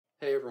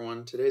Hey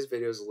everyone, today's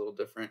video is a little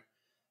different.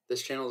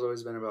 This channel has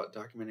always been about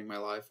documenting my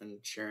life and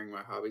sharing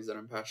my hobbies that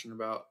I'm passionate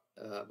about,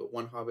 but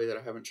one hobby that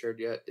I haven't shared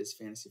yet is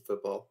fantasy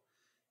football.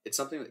 It's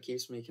something that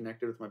keeps me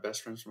connected with my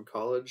best friends from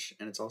college,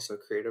 and it's also a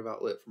creative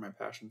outlet for my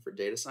passion for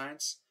data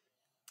science.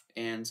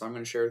 And so I'm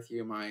going to share with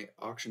you my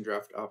auction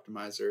draft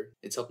optimizer.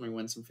 It's helped me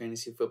win some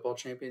fantasy football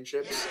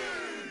championships.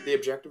 The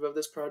objective of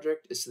this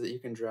project is so that you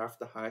can draft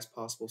the highest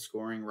possible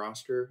scoring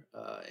roster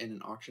in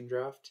an auction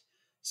draft.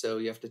 So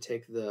you have to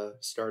take the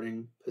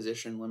starting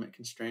position limit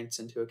constraints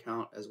into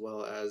account, as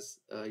well as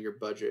your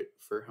budget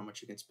for how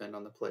much you can spend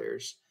on the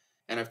players.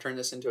 And I've turned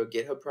this into a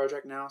GitHub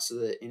project now so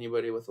that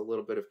anybody with a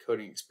little bit of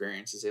coding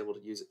experience is able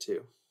to use it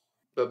too.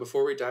 But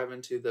before we dive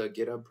into the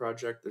GitHub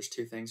project, there's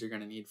two things you're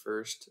going to need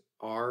first.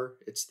 R,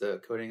 it's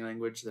the coding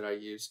language that I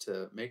use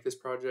to make this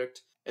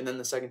project. And then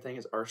the second thing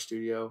is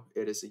RStudio.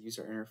 It is a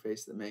user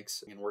interface that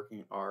makes working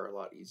in R a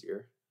lot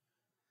easier.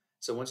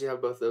 So once you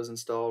have both those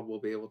installed,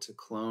 we'll be able to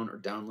clone or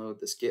download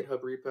this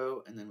GitHub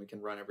repo, and then we can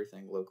run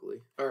everything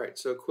locally. All right,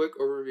 so a quick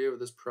overview of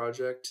this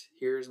project.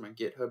 Here's my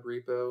GitHub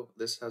repo.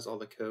 This has all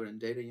the code and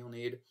data you'll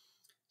need.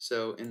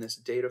 So in this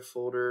data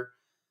folder,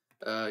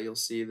 you'll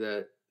see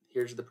that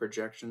here's the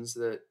projections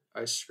that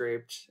I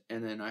scraped,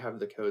 and then I have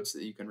the code so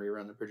that you can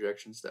rerun the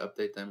projections to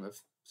update them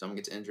if someone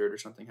gets injured or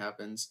something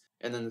happens.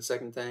 And then the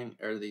second thing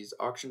are these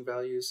auction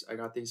values. I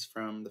got these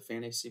from the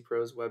Fantasy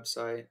Pros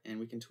website, and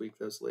we can tweak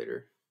those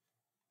later.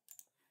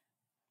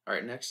 All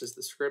right, next is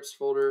the scripts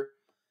folder.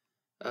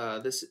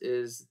 This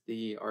is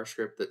the R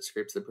script that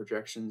scrapes the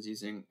projections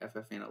using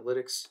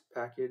ffanalytics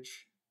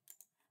package.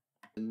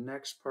 The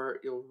next part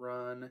you'll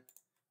run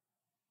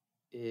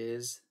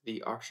is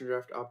the auction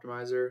draft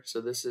optimizer.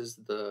 So this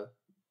is the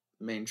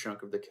main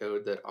chunk of the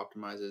code that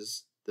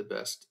optimizes the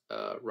best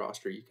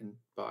roster you can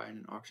buy in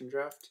an auction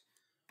draft.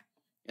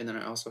 And then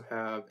I also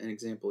have an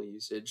example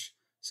usage.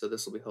 So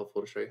this will be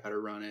helpful to show you how to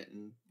run it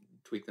and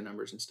tweak the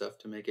numbers and stuff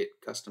to make it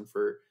custom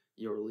for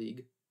your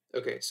league.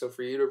 Okay, so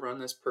for you to run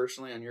this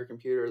personally on your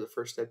computer, the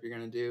first step you're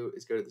going to do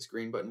is go to this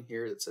green button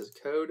here that says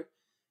code,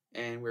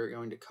 and we're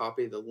going to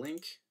copy the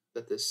link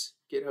that this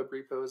GitHub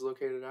repo is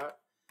located at,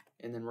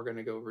 and then we're going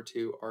to go over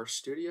to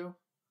RStudio.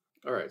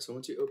 All right, so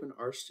once you open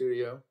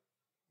RStudio,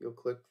 you'll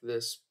click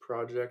this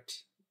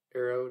project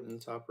arrow in the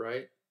top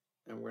right,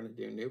 and we're going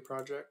to do new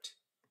project,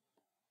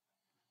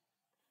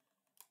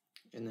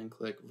 and then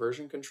click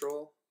version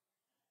control,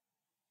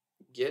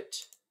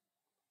 git,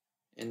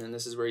 and then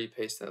this is where you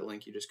paste that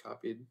link you just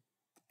copied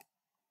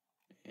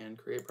and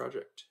create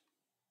project.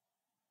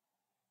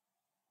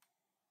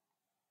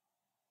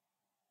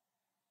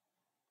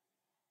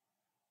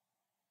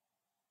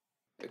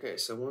 Okay,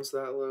 so once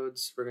that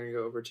loads, we're going to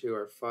go over to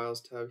our files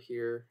tab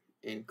here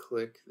and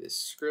click this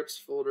scripts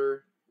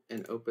folder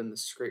and open the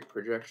scrape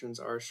projections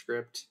R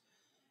script.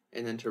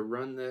 And then to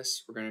run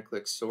this, we're going to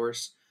click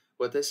source.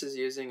 What this is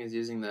using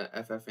the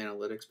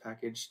ffanalytics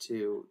package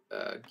to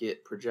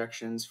get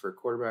projections for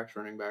quarterbacks,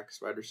 running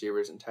backs, wide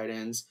receivers, and tight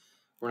ends.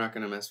 We're not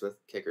going to mess with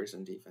kickers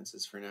and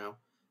defenses for now.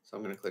 So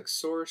I'm going to click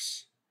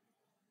source,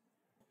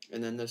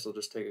 and then this will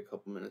just take a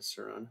couple minutes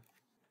to run.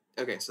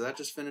 Okay, so that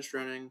just finished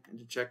running, and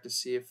to check to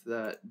see if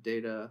that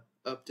data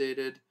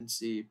updated, and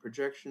see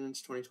projections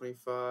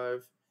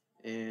 2025,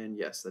 and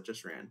yes, that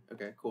just ran.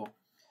 Okay, cool.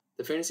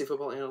 The Fantasy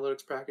Football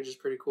Analytics package is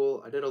pretty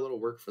cool. I did a little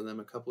work for them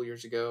a couple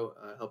years ago,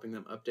 helping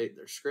them update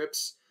their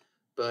scripts.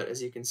 But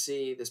as you can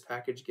see, this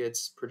package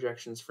gets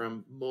projections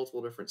from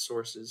multiple different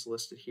sources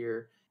listed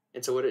here.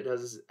 And so what it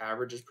does is it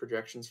averages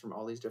projections from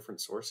all these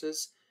different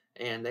sources.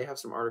 And they have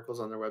some articles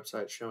on their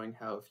website showing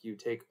how if you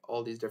take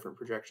all these different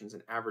projections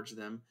and average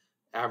them,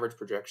 average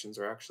projections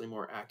are actually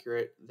more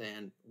accurate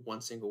than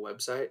one single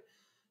website.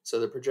 So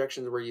the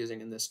projections we're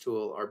using in this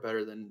tool are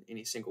better than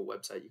any single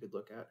website you could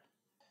look at.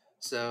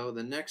 So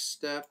the next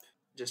step,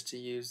 just to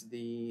use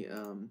the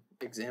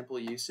example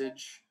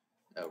usage,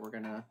 we're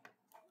going to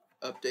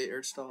update or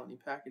install any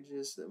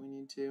packages that we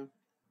need to.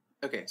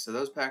 Okay, so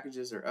those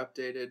packages are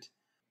updated.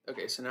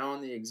 Okay, so now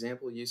on the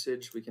example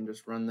usage, we can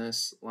just run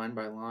this line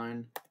by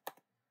line.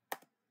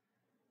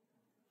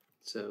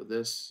 So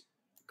this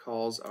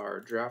calls our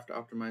draft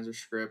optimizer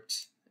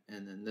script,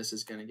 and then this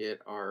is going to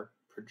get our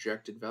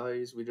projected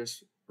values we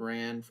just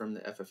ran from the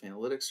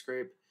ffanalytics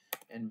scrape.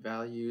 And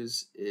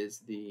values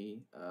is the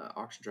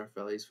auction draft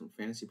values from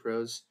Fantasy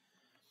Pros.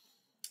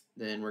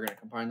 Then we're going to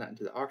combine that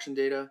into the auction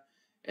data.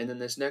 And then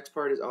this next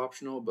part is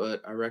optional,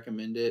 but I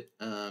recommend it.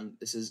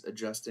 This is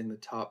adjusting the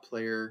top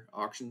player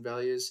auction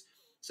values.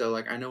 So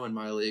like I know in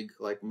my league,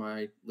 like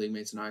my league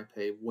mates and I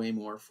pay way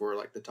more for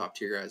like the top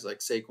tier guys like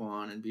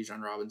Saquon and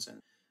Bijan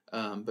Robinson.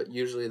 But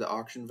usually the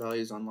auction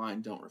values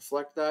online don't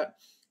reflect that.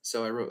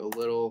 So I wrote a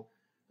little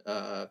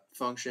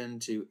function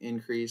to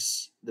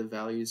increase the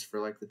values for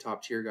like the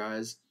top tier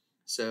guys.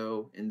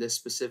 So in this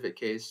specific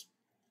case,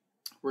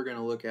 we're going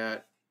to look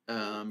at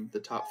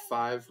the top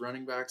 5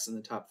 running backs and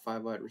the top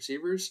 5 wide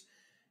receivers.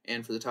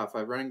 And for the top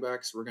 5 running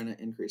backs, we're going to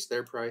increase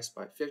their price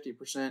by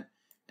 50%.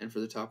 And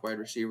for the top wide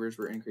receivers,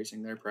 we're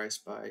increasing their price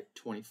by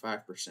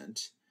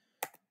 25%.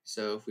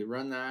 So if we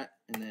run that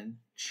and then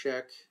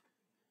check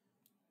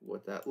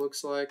what that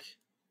looks like,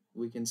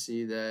 we can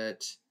see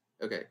that,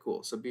 okay,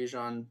 cool. So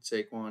Bijan,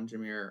 Saquon,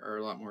 Jameer are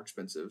a lot more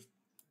expensive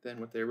than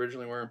what they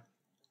originally were.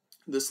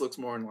 This looks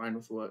more in line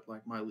with what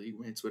like my league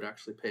mates would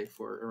actually pay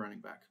for a running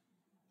back.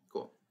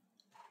 Cool.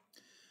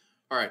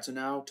 All right, so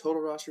now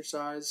total roster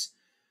size,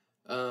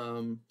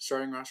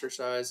 starting roster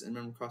size, and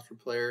minimum cost per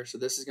player. So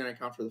this is going to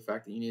account for the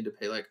fact that you need to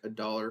pay like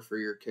 $1 for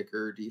your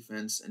kicker,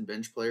 defense, and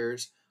bench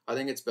players. I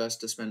think it's best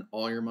to spend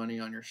all your money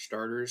on your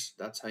starters.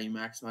 That's how you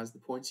maximize the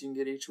points you can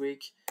get each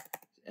week.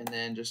 And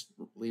then just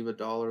leave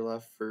 $1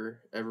 left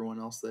for everyone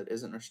else that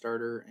isn't a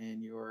starter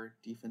and your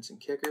defense and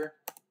kicker.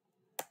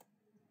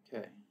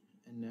 Okay,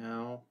 and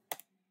now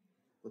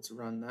let's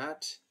run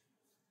that.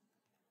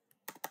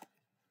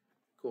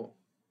 Cool.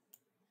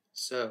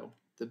 So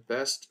the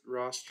best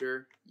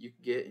roster you can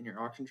get in your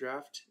auction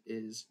draft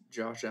is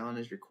Josh Allen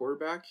as your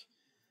quarterback,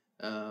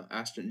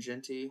 Ashton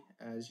Genty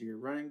as your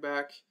running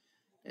back,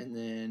 and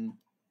then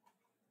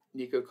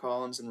Nico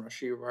Collins and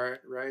Rashee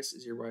Rice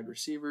as your wide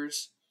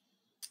receivers.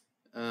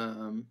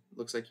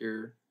 Looks like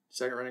your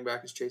second running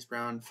back is Chase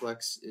Brown,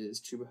 flex is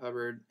Chuba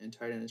Hubbard, and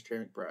tight end is Trey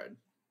McBride.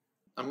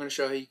 I'm going to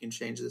show how you can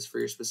change this for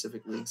your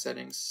specific league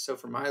settings. So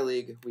for my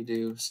league, we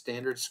do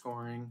standard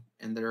scoring,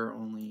 and there are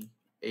only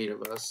 8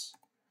 of us.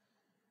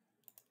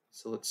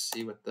 So let's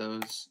see what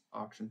those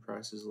auction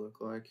prices look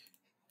like.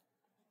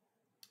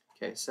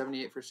 Okay,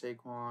 78 for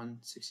Saquon,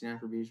 69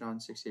 for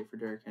Bijan, 68 for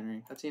Derrick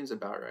Henry. That seems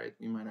about right.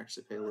 You might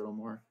actually pay a little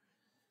more.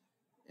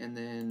 And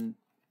then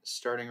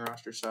starting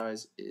roster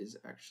size is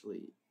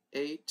actually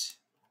 8.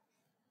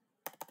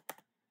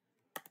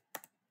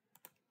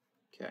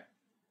 Okay,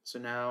 so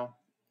now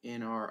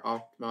in our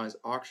optimize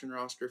auction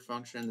roster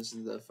function, this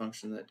is the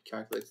function that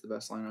calculates the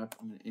best lineup.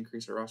 I'm going to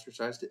increase our roster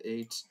size to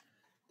 8.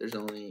 There's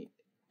only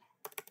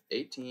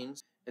 8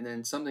 teams. And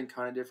then something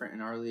kind of different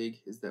in our league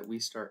is that we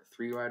start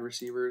 3 wide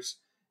receivers,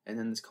 and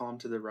then this column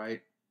to the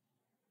right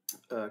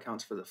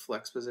accounts for the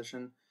flex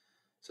position.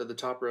 So the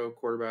top row,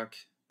 quarterback,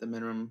 the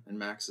minimum and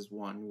max is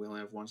 1. We only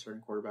have 1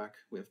 starting quarterback.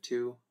 We have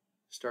 2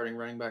 starting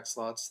running back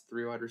slots,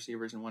 3 wide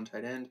receivers, and 1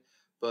 tight end.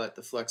 But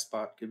the flex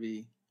spot could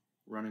be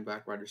running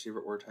back, wide receiver,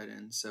 or tight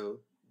end. So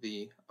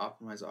the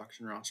optimized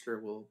auction roster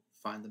will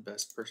find the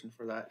best person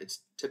for that. It's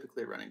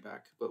typically a running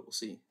back, but we'll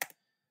see.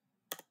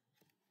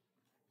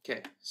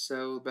 Okay,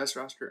 so the best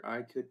roster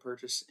I could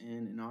purchase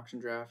in an auction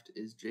draft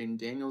is Jaden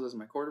Daniels as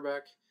my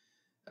quarterback.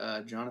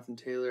 Jonathan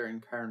Taylor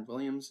and Kyron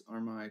Williams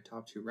are my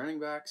top 2 running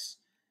backs.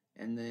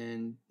 And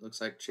then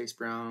looks like Chase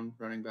Brown,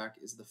 running back,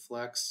 is the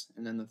flex.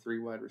 And then the 3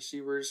 wide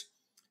receivers,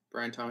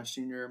 Brian Thomas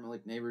Jr.,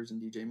 Malik Neighbors,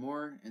 and DJ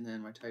Moore. And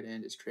then my tight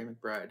end is Trey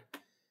McBride.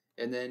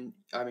 And then,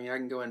 I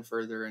can go in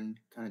further and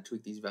kind of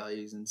tweak these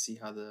values and see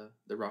how the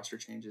roster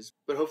changes.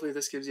 But hopefully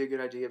this gives you a good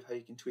idea of how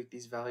you can tweak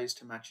these values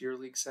to match your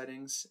league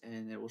settings,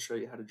 and it will show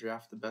you how to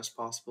draft the best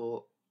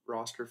possible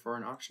roster for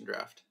an auction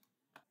draft.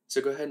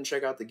 So go ahead and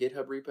check out the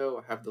GitHub repo.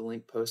 I have the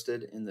link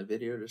posted in the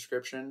video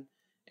description.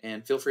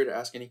 And feel free to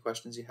ask any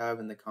questions you have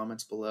in the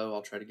comments below.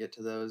 I'll try to get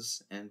to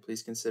those. And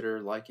please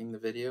consider liking the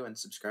video and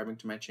subscribing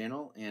to my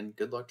channel. And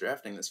good luck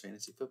drafting this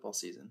fantasy football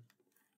season.